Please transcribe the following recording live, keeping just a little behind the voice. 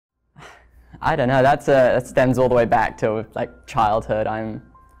I don't know, that stems all the way back to like childhood. I'm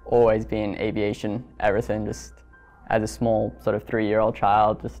always been aviation, everything, just as a small sort of 3-year-old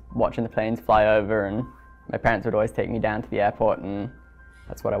child, just watching the planes fly over, and my parents would always take me down to the airport, and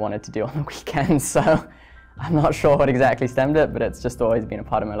that's what I wanted to do on the weekends. So I'm not sure what exactly stemmed it, but it's just always been a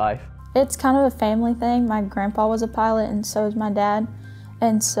part of my life. It's kind of a family thing. My grandpa was a pilot and so is my dad.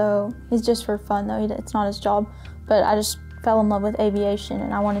 And so it's just for fun though, it's not his job. But I just fell in love with aviation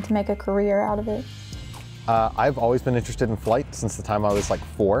and I wanted to make a career out of it. I've always been interested in flight since the time I was like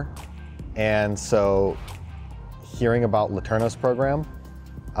 4. And so hearing about LeTourneau's program,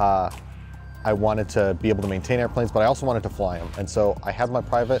 I wanted to be able to maintain airplanes, but I also wanted to fly them. And so I had my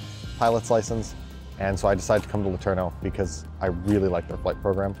private pilot's license, and so I decided to come to LeTourneau because I really liked their flight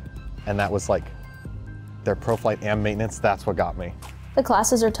program. And that was like their pro flight and maintenance, that's what got me. The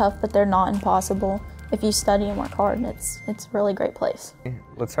classes are tough, but they're not impossible. If you study and work hard, it's a really great place.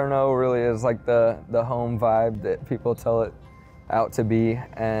 LeTourneau really is like the home vibe that people tell it out to be,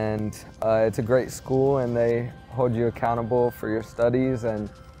 and it's a great school and they hold you accountable for your studies, and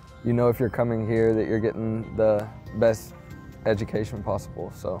you know if you're coming here that you're getting the best education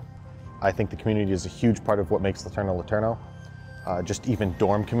possible. So I think the community is a huge part of what makes LeTourneau LeTourneau. Just even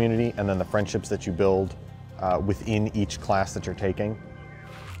dorm community, and then the friendships that you build within each class that you're taking.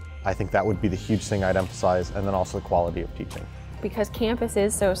 I think that would be the huge thing I'd emphasize, and then also the quality of teaching. Because campus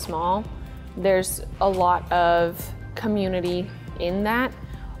is so small, there's a lot of community in that.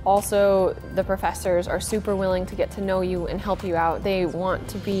 Also, the professors are super willing to get to know you and help you out. They want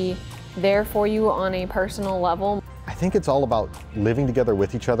to be there for you on a personal level. I think it's all about living together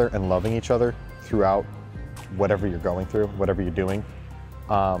with each other and loving each other throughout whatever you're going through, whatever you're doing,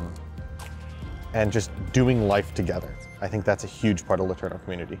 and just doing life together. I think that's a huge part of LeTourneau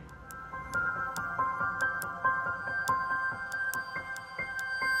community.